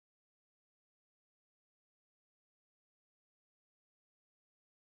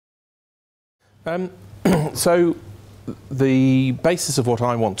So the basis of what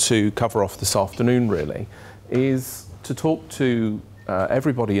I want to cover off this afternoon really is to talk to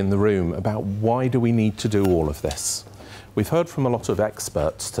everybody in the room about why do we need to do all of this. We've heard from a lot of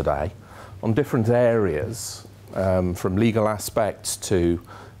experts today on different areas, from legal aspects to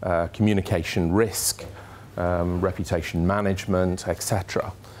communication risk, reputation management,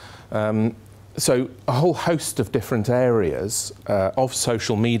 etc. So a whole host of different areas of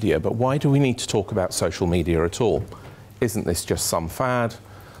social media, but why do we need to talk about social media at all? Isn't this just some fad?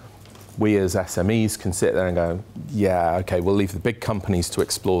 We as SMEs can sit there and go, yeah, okay, we'll leave the big companies to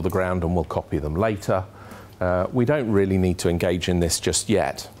explore the ground and we'll copy them later. We don't really need to engage in this just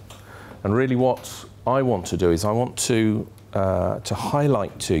yet. And really what I want to do is I want to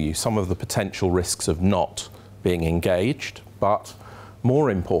highlight to you some of the potential risks of not being engaged, but more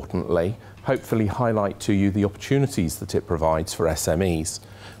importantly, hopefully highlight to you the opportunities that it provides for SMEs.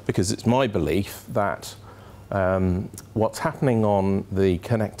 Because it's my belief that what's happening on the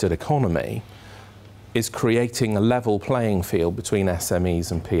connected economy is creating a level playing field between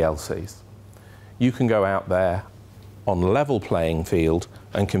SMEs and PLCs. You can go out there on a level playing field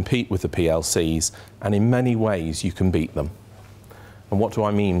and compete with the PLCs, and in many ways you can beat them. And what do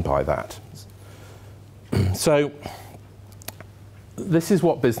I mean by that? So this is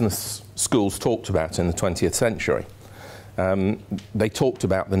what business schools talked about in the 20th century. They talked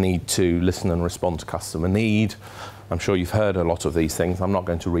about the need to listen and respond to customer need. I'm sure you've heard a lot of these things. I'm not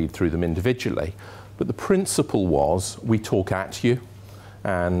going to read through them individually. But the principle was, we talk at you,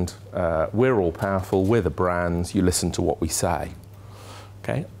 and we're all powerful, we're the brands, you listen to what we say.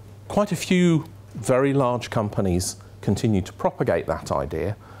 Okay? Quite a few very large companies continue to propagate that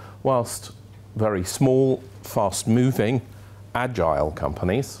idea, whilst very small, fast-moving, agile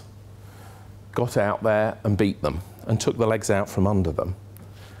companies got out there and beat them and took the legs out from under them.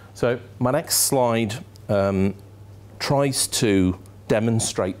 So my next slide tries to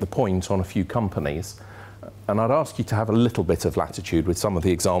demonstrate the point on a few companies, and I'd ask you to have a little bit of latitude with some of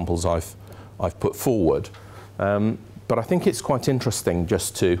the examples I've put forward. But I think it's quite interesting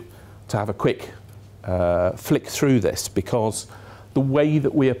just to have a quick flick through this, because the way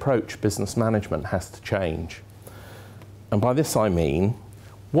that we approach business management has to change. And by this I mean,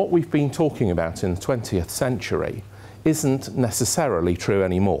 what we've been talking about in the 20th century isn't necessarily true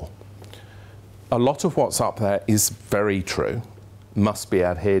anymore. A lot of what's up there is very true, must be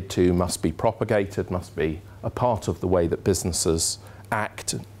adhered to, must be propagated, must be a part of the way that businesses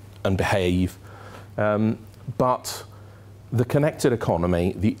act and behave. But the connected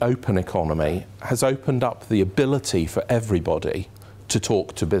economy, the open economy, has opened up the ability for everybody to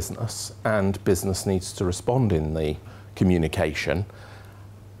talk to business, and business needs to respond in the communication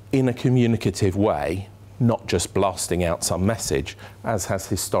in a communicative way, not just blasting out some message, as has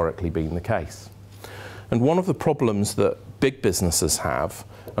historically been the case. And one of the problems that big businesses have,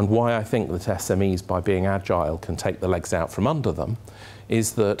 and why I think that SMEs, by being agile, can take the legs out from under them,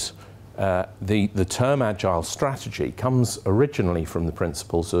 is that the term agile strategy comes originally from the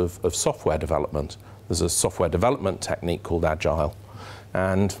principles of software development. There's a software development technique called agile.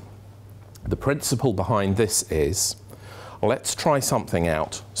 And the principle behind this is, let's try something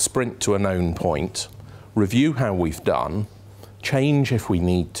out, sprint to a known point, review how we've done, change if we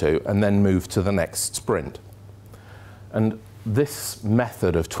need to, and then move to the next sprint. And this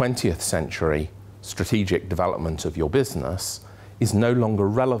method of 20th century strategic development of your business is no longer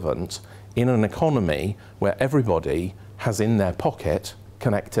relevant in an economy where everybody has in their pocket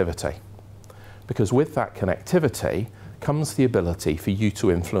connectivity. Because with that connectivity comes the ability for you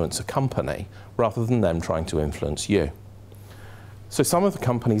to influence a company rather than them trying to influence you. So some of the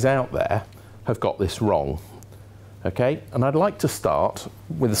companies out there have got this wrong, okay? And I'd like to start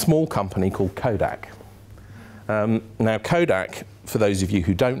with a small company called Kodak. Now Kodak, for those of you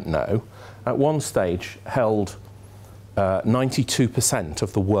who don't know, at one stage held 92%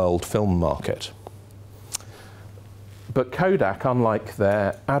 of the world film market. But Kodak, unlike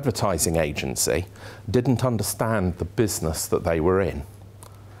their advertising agency, didn't understand the business that they were in.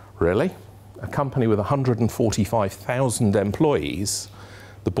 Really? A company with 145,000 employees,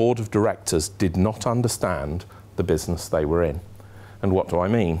 the board of directors did not understand the business they were in. And what do I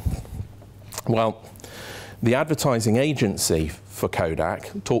mean? Well, the advertising agency for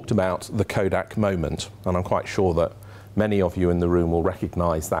Kodak talked about the Kodak moment, and I'm quite sure that many of you in the room will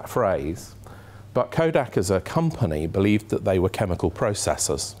recognize that phrase. But Kodak as a company believed that they were chemical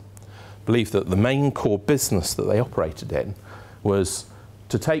processors, believed that the main core business that they operated in was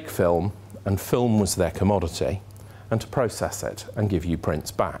to take film, and film was their commodity, and to process it and give you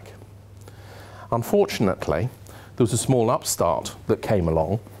prints back. Unfortunately, there was a small upstart that came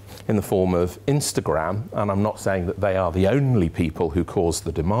along in the form of Instagram, and I'm not saying that they are the only people who caused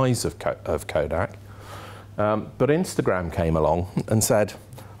the demise of Kodak, but Instagram came along and said,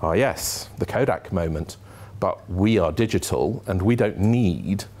 oh yes, the Kodak moment, but we are digital and we don't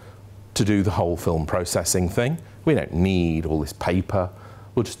need to do the whole film processing thing. We don't need all this paper,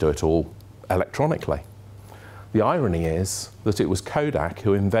 we'll just do it all electronically. The irony is that it was Kodak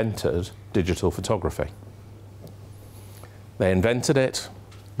who invented digital photography. They invented it,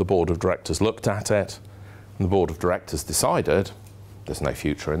 the board of directors looked at it, and the board of directors decided there's no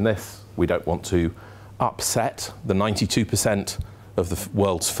future in this. We don't want to upset the 92% of the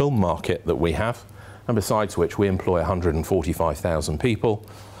world's film market that we have, and besides which we employ 145,000 people.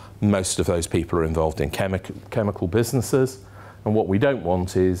 Most of those people are involved in chemical businesses, and what we don't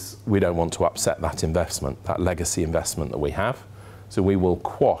want is, we don't want to upset that investment, that legacy investment that we have. So we will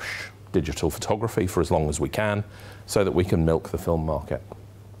quash digital photography for as long as we can, so that we can milk the film market.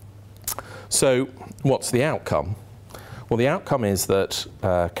 So what's the outcome? Well, the outcome is that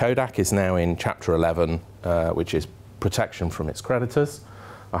Kodak is now in Chapter 11, which is protection from its creditors,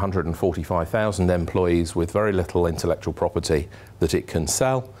 145,000 employees with very little intellectual property that it can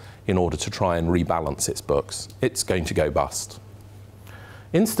sell in order to try and rebalance its books. It's going to go bust.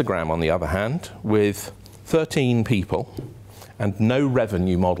 Instagram, on the other hand, with 13 people and no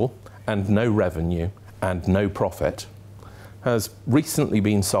revenue model and no revenue and no profit, has recently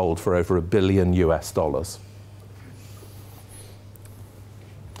been sold for over $1 billion US.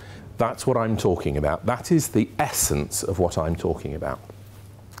 That's what I'm talking about. That is the essence of what I'm talking about.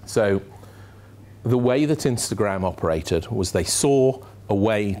 So the way that Instagram operated was they saw a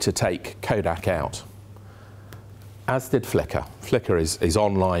way to take Kodak out, as did Flickr. Flickr is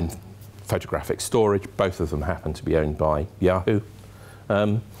online photographic storage. Both of them happen to be owned by Yahoo.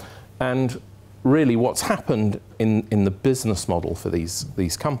 And really what's happened in the business model for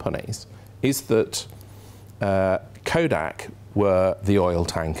these companies is that Kodak were the oil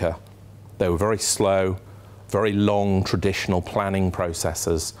tanker. They were very slow, very long traditional planning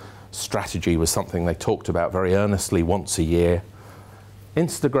processes. Strategy was something they talked about very earnestly once a year.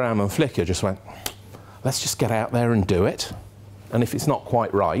 Instagram and Flickr just went, let's just get out there and do it. And if it's not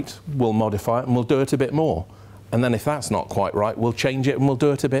quite right, we'll modify it and we'll do it a bit more. And then if that's not quite right, we'll change it and we'll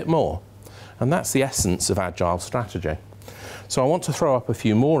do it a bit more. And that's the essence of agile strategy. So I want to throw up a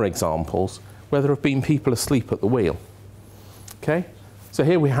few more examples where there have been people asleep at the wheel. Okay? So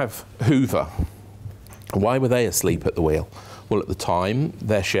here we have Hoover. Why were they asleep at the wheel? Well, at the time,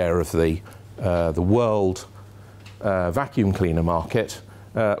 their share of the world vacuum cleaner market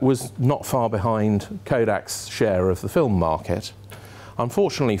was not far behind Kodak's share of the film market.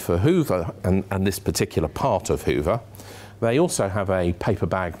 Unfortunately for Hoover, and this particular part of Hoover, they also have a paper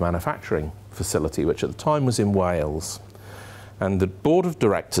bag manufacturing facility, which at the time was in Wales. And the board of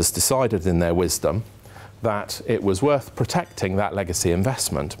directors decided in their wisdom that it was worth protecting that legacy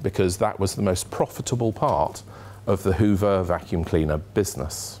investment because that was the most profitable part of the Hoover vacuum cleaner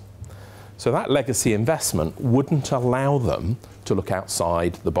business. So that legacy investment wouldn't allow them to look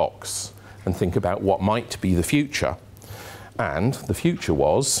outside the box and think about what might be the future. And the future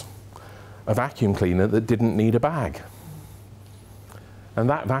was a vacuum cleaner that didn't need a bag. And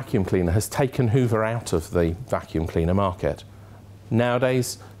that vacuum cleaner has taken Hoover out of the vacuum cleaner market.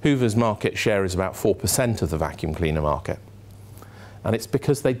 Nowadays, Hoover's market share is about 4% of the vacuum cleaner market. And it's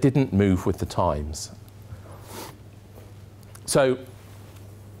because they didn't move with the times. So,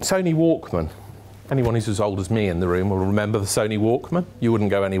 Sony Walkman. Anyone who's as old as me in the room will remember the Sony Walkman. You wouldn't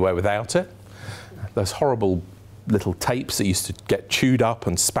go anywhere without it. Those horrible little tapes that used to get chewed up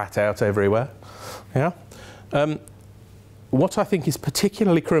and spat out everywhere. Yeah. What I think is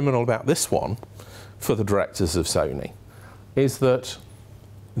particularly criminal about this one, for the directors of Sony, is that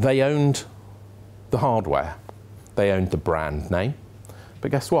they owned the hardware. They owned the brand name.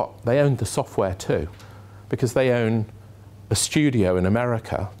 But guess what? They owned the software too, because they own a studio in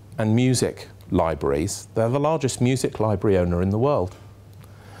America and music libraries. They're the largest music library owner in the world.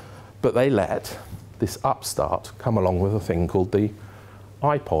 But they let this upstart come along with a thing called the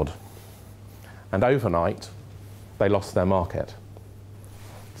iPod. And overnight, they lost their market.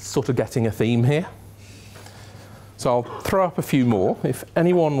 Sort of getting a theme here. So I'll throw up a few more. If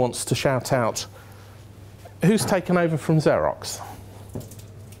anyone wants to shout out, who's taken over from Xerox?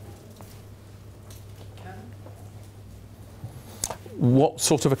 What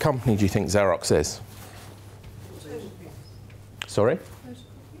sort of a company do you think Xerox is? Sorry?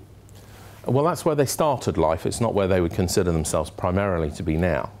 Well, that's where they started life. It's not where they would consider themselves primarily to be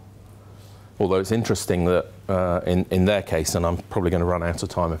now. Although it's interesting that in their case, and I'm probably going to run out of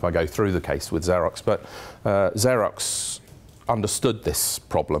time if I go through the case with Xerox, but Xerox understood this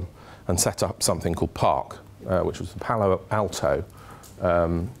problem and set up something called PARC, which was the Palo Alto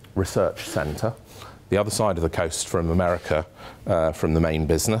Research Centre, the other side of the coast from America, from the main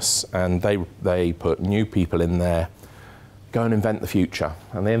business, and they put new people in there, go and invent the future.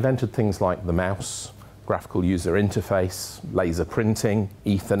 And they invented things like the mouse, graphical user interface, laser printing,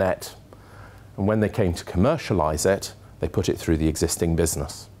 Ethernet, and when they came to commercialise it, they put it through the existing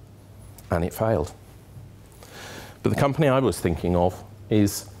business, and it failed. But the company I was thinking of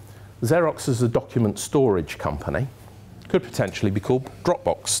is Xerox as a document storage company, could potentially be called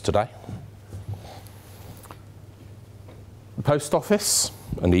Dropbox today. The post office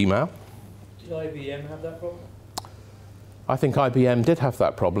and email. Did IBM have that problem? I think IBM did have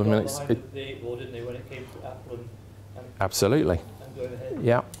that problem. And didn't they, when it came to Apple and absolutely. And going ahead?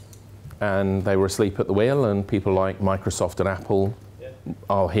 Yeah. And they were asleep at the wheel, and people like Microsoft and Apple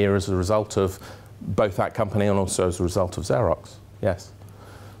are here as a result of both that company and also as a result of Xerox. Yes.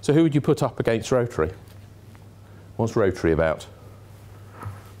 So who would you put up against Rotary? What's Rotary about?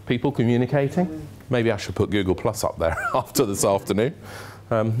 People communicating? Maybe I should put Google Plus up there after this afternoon.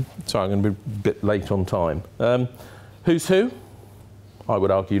 Sorry, I'm going to be a bit late on time. Who's who? I would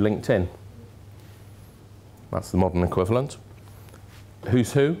argue LinkedIn. That's the modern equivalent.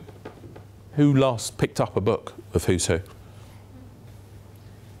 Who's who? Who last picked up a book of Who's Who?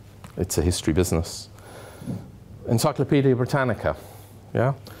 It's a history business. Encyclopedia Britannica.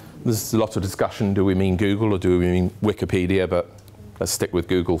 Yeah? There's a lot of discussion, do we mean Google or do we mean Wikipedia, but let's stick with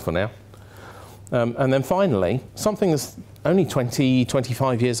Google for now. And then finally, something that's only 20,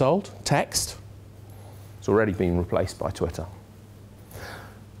 25 years old, text. It's already been replaced by Twitter.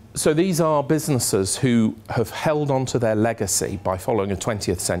 So these are businesses who have held on to their legacy by following a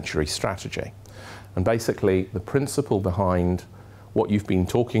 20th century strategy. And basically, the principle behind what you've been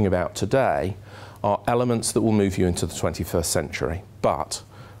talking about today are elements that will move you into the 21st century. But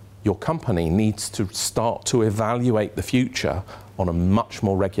your company needs to start to evaluate the future on a much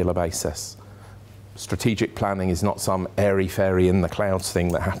more regular basis. Strategic planning is not some airy-fairy in the clouds thing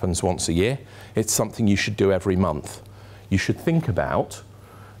that happens once a year. It's something you should do every month. You should think about,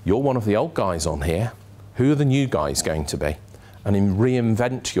 you're one of the old guys on here, who are the new guys going to be? And then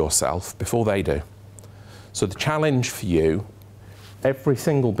reinvent yourself before they do. So the challenge for you, every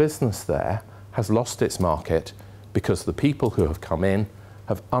single business there has lost its market because the people who have come in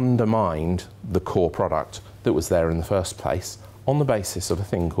have undermined the core product that was there in the first place on the basis of a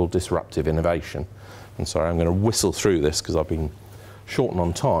thing called disruptive innovation. And sorry, I'm going to whistle through this because I've been short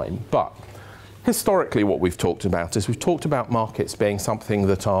on time. But historically what we've talked about is we've talked about markets being something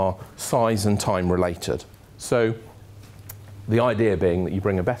that are size and time related. So the idea being that you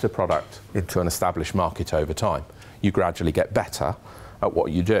bring a better product into an established market over time. You gradually get better at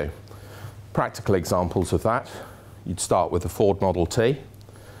what you do. Practical examples of that, you'd start with the Ford Model T,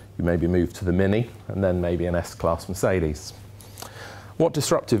 you maybe move to the Mini, and then maybe an S-Class Mercedes. What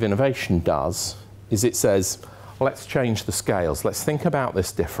disruptive innovation does is it says, let's change the scales, let's think about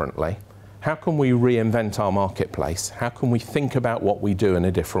this differently. How can we reinvent our marketplace? How can we think about what we do in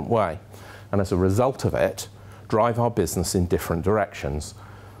a different way? And as a result of it, drive our business in different directions.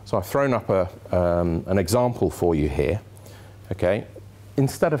 So I've thrown up an example for you here. Okay.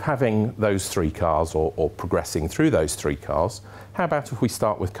 Instead of having those three cars or progressing through those three cars, how about if we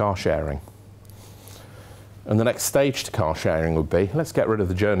start with car sharing? And the next stage to car sharing would be, let's get rid of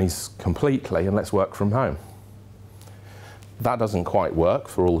the journeys completely and let's work from home. That doesn't quite work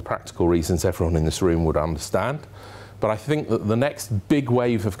for all the practical reasons everyone in this room would understand. But I think that the next big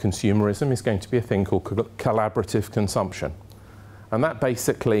wave of consumerism is going to be a thing called collaborative consumption. And that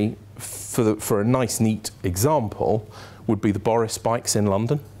basically, for a nice, neat example, would be the Boris bikes in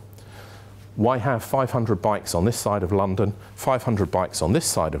London. Why have 500 bikes on this side of London, 500 bikes on this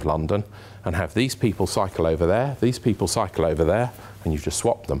side of London, and have these people cycle over there, these people cycle over there, and you've just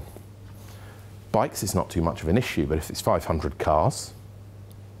swapped them? Bikes is not too much of an issue, but if it's 500 cars,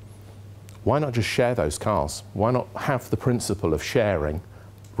 why not just share those cars? Why not have the principle of sharing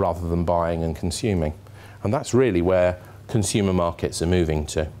rather than buying and consuming? And that's really where consumer markets are moving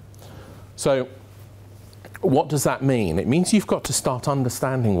to. So what does that mean? It means you've got to start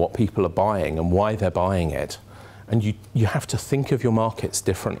understanding what people are buying and why they're buying it. And you have to think of your markets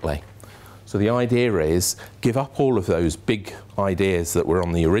differently. So the idea is, give up all of those big ideas that were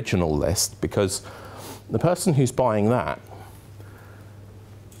on the original list, because the person who's buying that,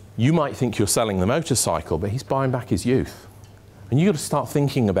 you might think you're selling the motorcycle, but he's buying back his youth. And you've got to start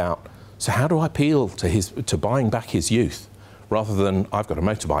thinking about, so how do I appeal to buying back his youth, rather than I've got a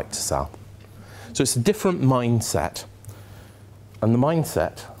motorbike to sell? So it's a different mindset. And the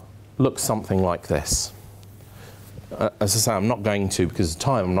mindset looks something like this. As I say, I'm not going to, because of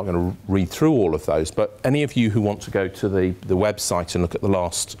time, I'm not going to read through all of those, but any of you who want to go to the website and look at the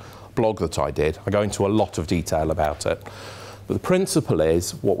last blog that I did, I go into a lot of detail about it. But the principle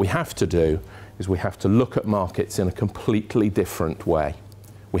is, what we have to do is we have to look at markets in a completely different way.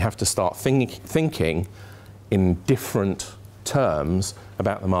 We have to start thinking in different terms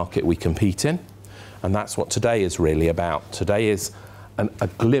about the market we compete in, and that's what today is really about. Today is a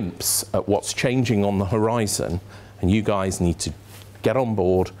glimpse at what's changing on the horizon, and you guys need to get on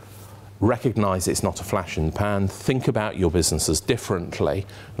board, recognise it's not a flash in the pan, think about your businesses differently,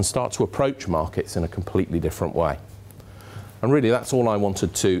 and start to approach markets in a completely different way. And really that's all I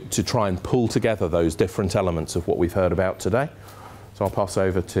wanted to try and pull together, those different elements of what we've heard about today. So I'll pass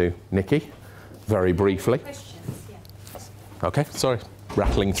over to Nikki very briefly. Questions, yeah. Okay, sorry,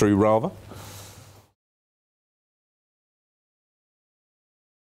 rattling through rather.